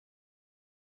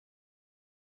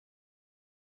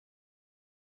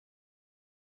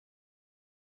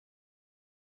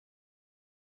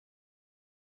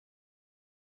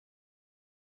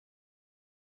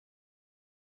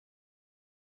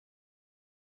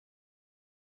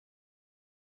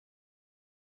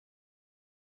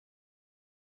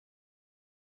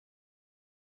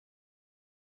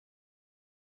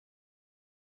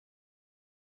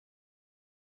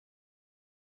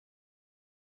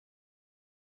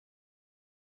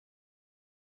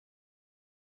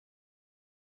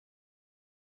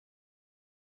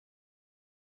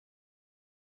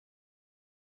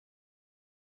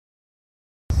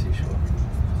sure.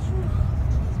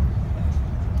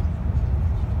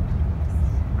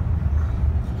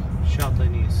 شاطئ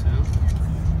نيس ها؟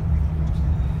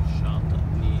 شاطئ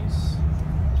نيس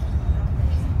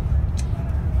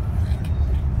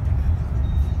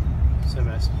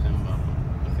 7 سبتمبر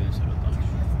 2017.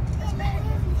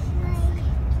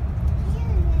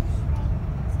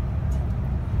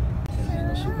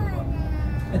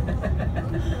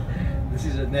 This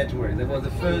is a network. That was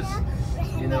the first,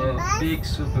 you know, big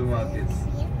supermarkets.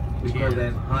 We call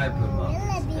them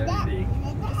hypermarkets. Very big.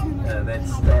 That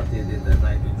started in the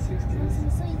 1960s.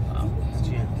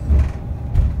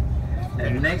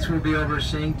 And next we'll be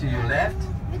overseeing to your left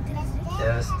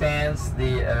stands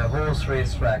the horse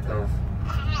race track of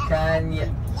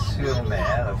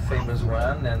Cagnes-sur-Mer, a famous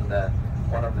one and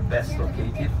one of the best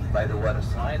located by the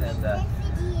waterside, and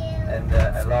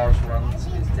a large one is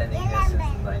standing here since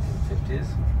the 1950s.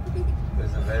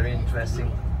 There's a very interesting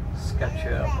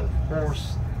sculpture of a horse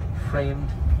framed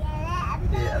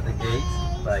here at the gate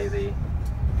by the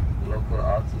local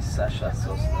artist Sacha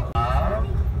Sosno.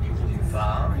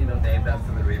 You know, named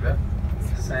after the river,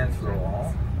 Saint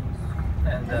Laurent.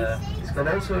 And it's got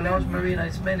also a large marina.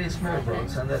 It's mainly small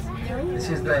boats, and this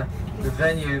is the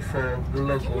venue for the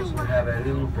locals who have a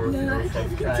little boat, you know, from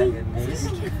Cagnes and Nice,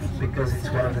 because it's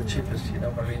one of the cheapest, you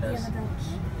know, marinas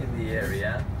in the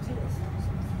area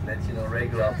that, you know,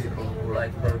 regular people who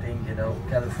like boating, you know,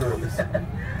 can afford.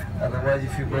 Otherwise,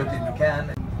 if you boat in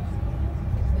Cannes.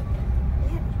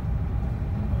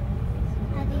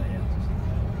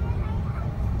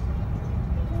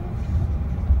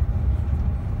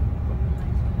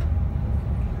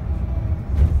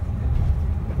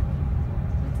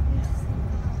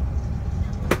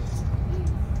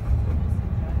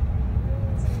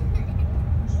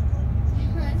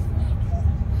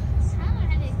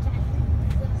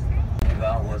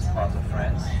 Was part of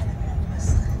France.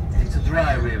 It's a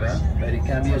dry river, but it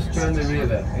can be a stormy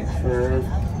river in fall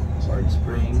or in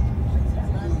spring,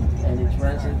 and it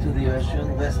runs into the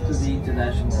ocean west to the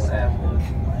international airport.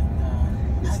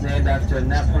 It's named after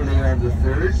Napoleon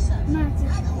III.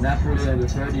 Napoleon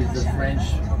III is the French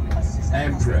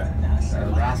emperor, the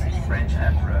last French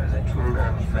emperor that ruled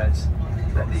over France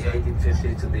from the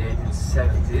 1850s to the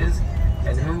 1870s,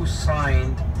 and who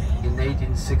signed in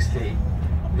 1860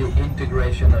 the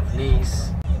integration of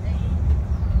Nice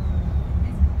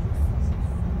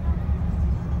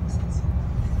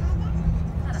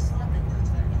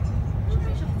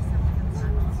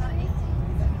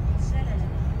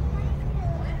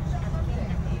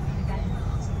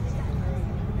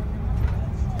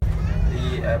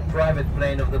private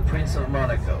plane of the Prince of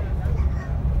Monaco.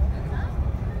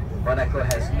 Monaco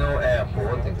has no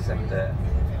airport except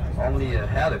only a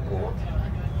heliport.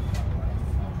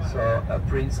 So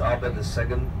Prince Albert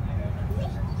II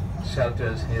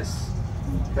shelters his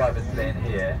private plane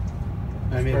here,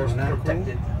 of course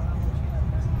protected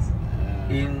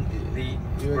in the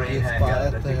grey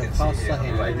hangar that you can see here on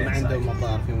the right hand side. ما عنده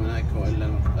مطار في موناكو إلا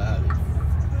المنطقة هذه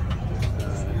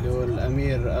اللي هو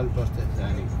الأمير ألبرت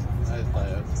الثاني. هذه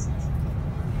الطائرة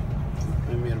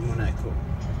أمير موناكو.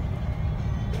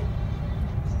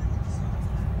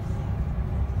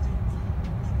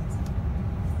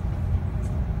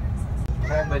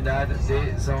 Promenade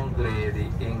des Anglais, the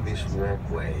English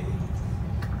walkway.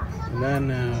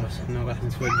 الآن احنا راح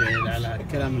نتوجه على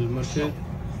كلام المرشد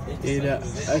إلى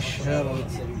أشهر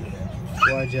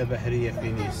واجهة بحرية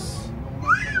في نيس.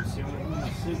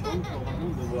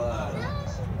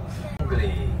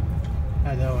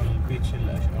 هذا هو البيتش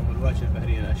الأشهر أو الواجهة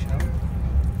البحرية الأشهر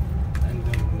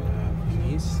عندهم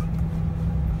في نيس.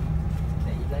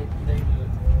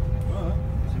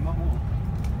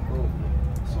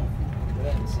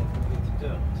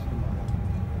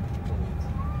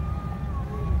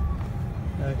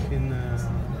 لكن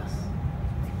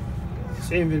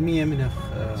 90% منها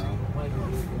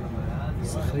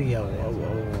صخرية أو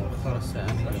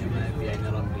خرسانية يعني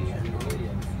رملية.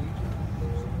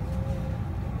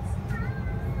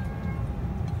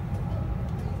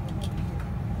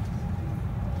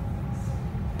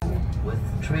 With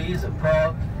trees, a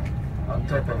park on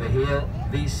top of a hill,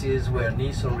 this is where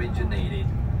Nice originated.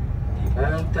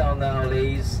 The old town now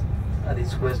lays at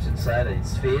its western side at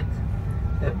its feet.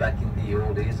 Back in the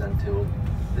old days until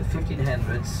the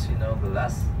 1500s, you know, the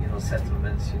last, you know,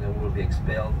 settlements, you know, will be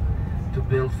expelled to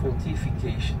build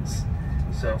fortifications.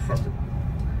 So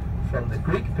from the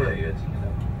Greek period, you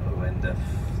know, when the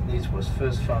Nice was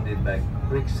first founded by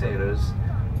Greek sailors,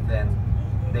 then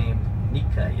named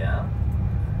Nicaea,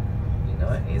 you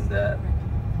know, in the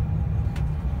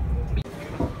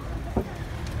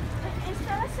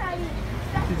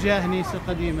اتجاه نيس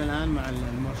القديمة الآن مع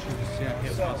المرشد السياحي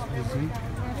الخاص ديزني.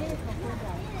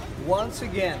 Once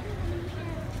again,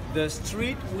 the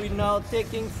street we're now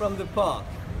taking from the park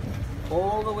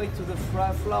all the way to the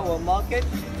flower market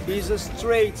is a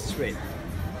straight street.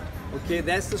 Okay,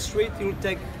 that's the street you'll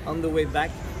take on the way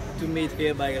back to meet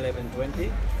here by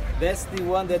 11:20. That's the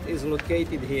one that is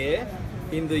located here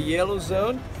in the yellow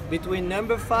zone between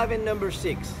number 5 and number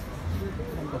 6.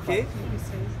 Okay?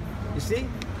 You see?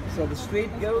 So the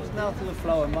street goes now to the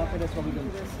flower market. That's what we're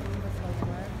going to do.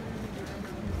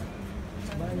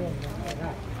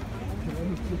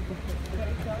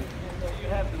 You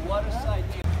have the water side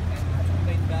here.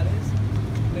 Main valleys,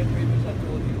 main rivers I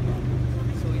told you.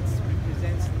 So it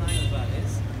represents 9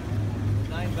 valleys.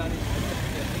 9 valleys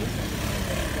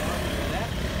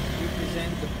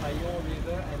represent the Payon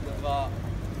River and the Var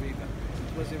River.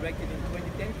 It was erected in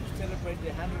 2010 to celebrate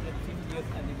the 150th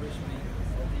anniversary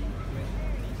of the Great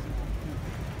Peace.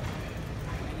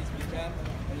 And it's become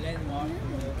a landmark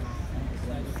on the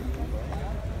side of the river.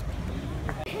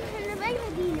 احنا باي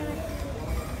مدينة؟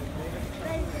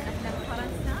 احنا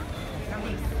بفرنسا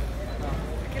نيس.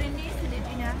 فكر النيس اللي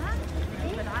جيناها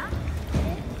بالعام؟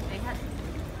 اي هذا.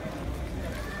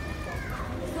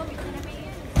 صوبي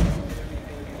سنوية.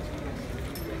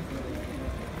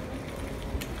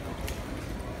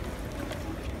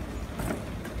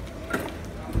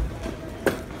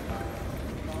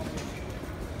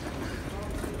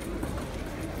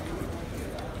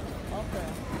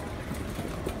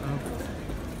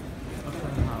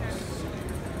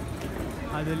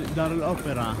 هذا دار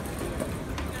الأوبرا.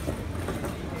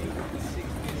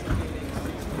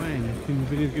 وين؟ يمكن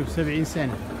بنيت قبل 70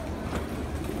 سنة.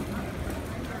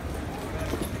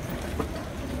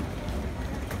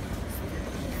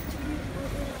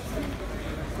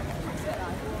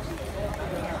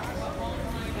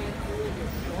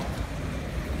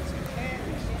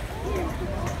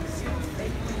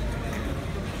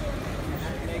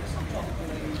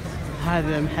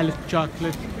 هذا محل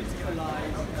شوكولات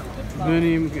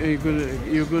بني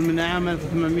يقول من عام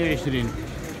 1820.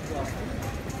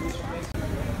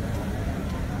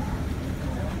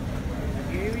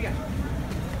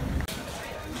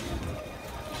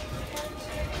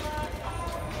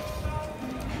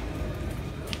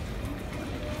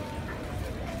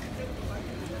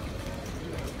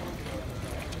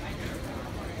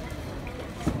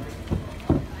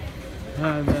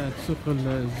 هذا سوق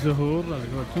الزهور على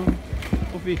قولتهم،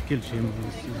 وفيه كل شيء مثل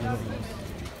الزهور.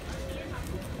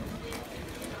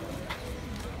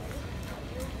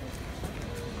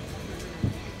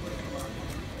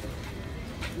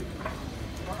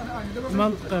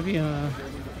 منطقة فيها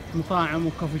مطاعم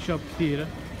وكوفي شوب كثيرة،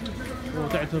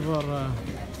 وتعتبر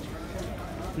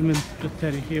المنطقة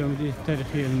التاريخية والمدينة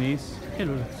التاريخية لنيس،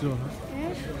 حلوة لك تزورها.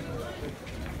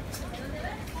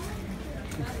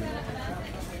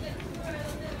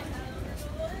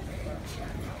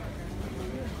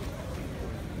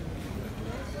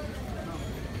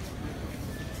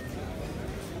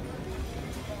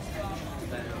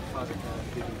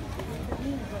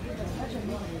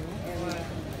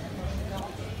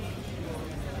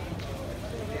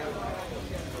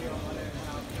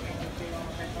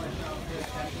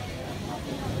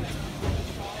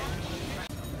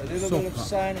 A little bit of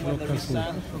sun when there is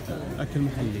sun. أكل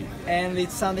محلي. And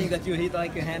it's something that you eat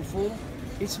like a handful.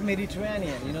 It's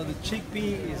Mediterranean. You know, the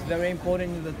chickpea is very important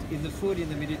in the food in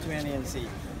the Mediterranean Sea.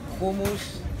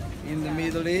 Hummus in the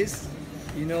Middle East.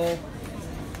 You know,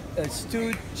 a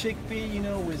stewed chickpea, you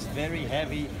know, with very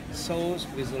heavy sauce,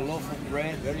 with a loaf of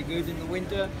bread, very good in the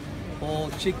winter. Or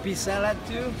chickpea salad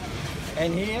too.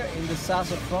 And here in the south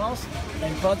of France,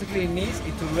 and particularly in Nice,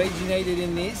 it originated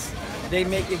in Nice. They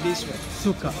make it this way.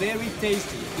 Suka. Very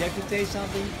tasty. You have to taste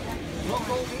something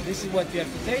local. This is what you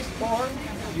have to taste. Or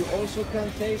you also can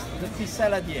taste the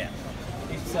pissaladière.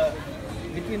 It's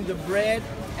between the bread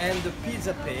and the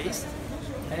pizza paste,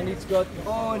 and it's got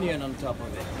onion on top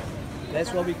of it.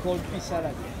 That's what we call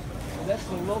pissaladière. So that's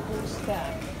the local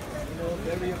staff. You know,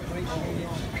 very appreciated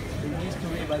in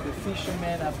history by the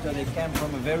fishermen after they came from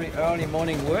a very early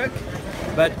morning work.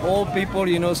 But all people,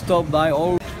 you know, stop by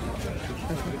all.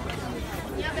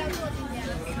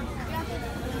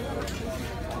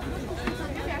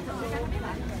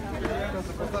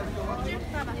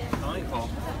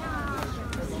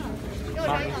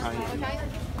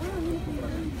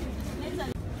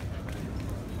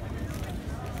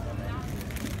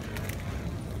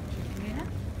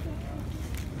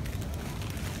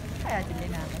 حياتي اللي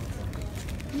نامت.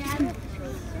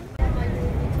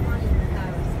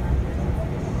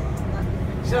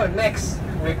 So next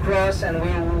we cross and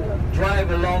we will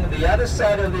drive along the other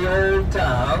side of the old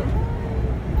town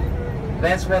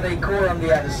That's what they call on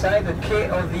the other side the Key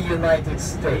of the United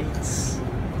States.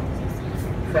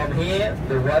 From here,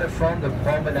 the waterfront, the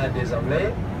Promenade des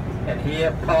Anglais, and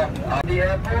here, park at the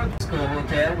airport, school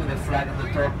hotel with a flag at the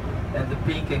top and the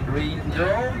pink and green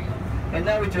dome. And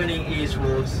now we're turning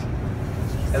eastwards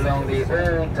along the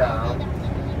old town.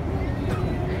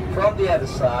 From the other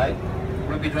side,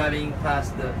 we'll be driving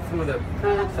past through the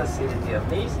port facility of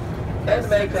Nice and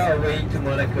make our way to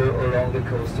Monaco along the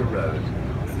coastal road.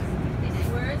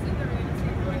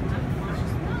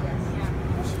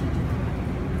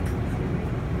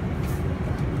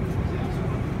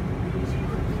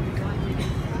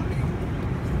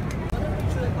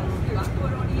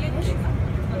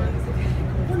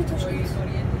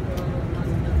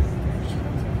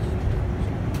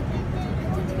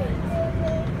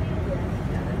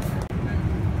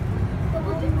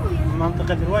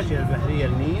 منطقة الواجهة البحرية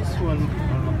لنيس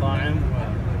والمطاعم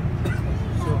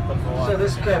وسوق الفواكه. So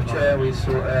this sculpture we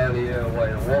saw earlier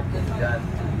while walking down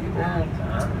to the old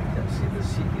town. We can see the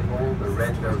city hall, the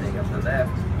red building on the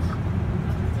left.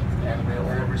 And we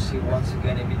all see once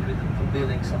again in between the two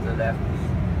buildings on the left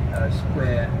the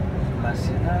square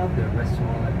Masséna, the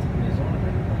restaurant at Maison,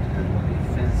 the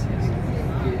fanciest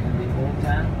in the old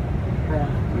town,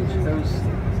 which hosts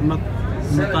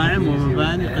مطاعم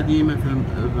ومباني قديمة في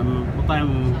مطاعم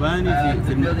ومباني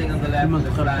في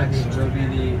المنطقة القديمة. will be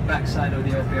the backside of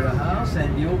the Opera House,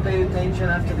 and you'll pay attention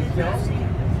after the kiosk.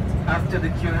 After the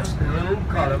kiosk, a little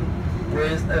column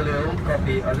with a little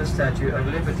copy of the Statue of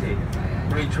Liberty,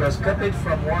 which was copied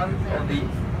from one of the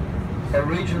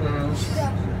originals,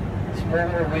 small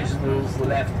originals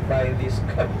left by this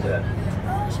sculptor.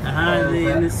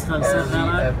 هذه نسخة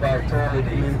صغيرة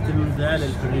من تمثال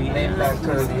الحرية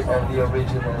of the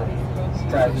original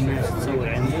statue of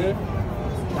Liberty,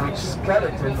 which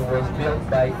skeleton was built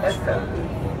by Eiffel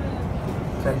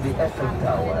from the Eiffel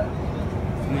Tower.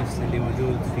 نفس اللي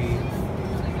موجود في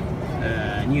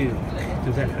نيويورك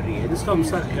تمثال الحرية. نسخة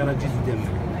مصغرة جدا.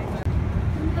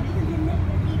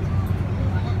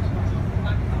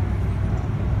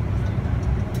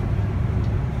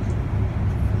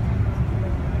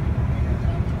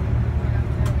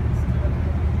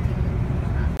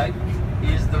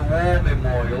 Is the War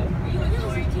Memorial,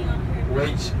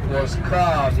 which was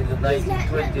carved in the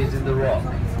 1920s in the rock.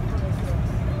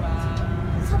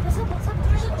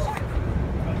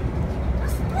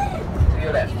 To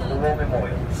your left, the War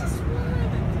Memorial.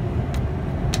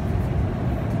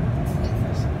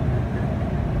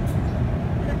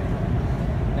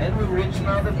 And we've reached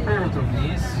now the port of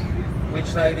Nice,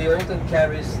 which, like the Alton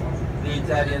carries the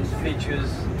Italian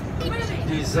features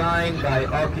designed by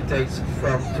architects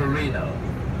from Torino.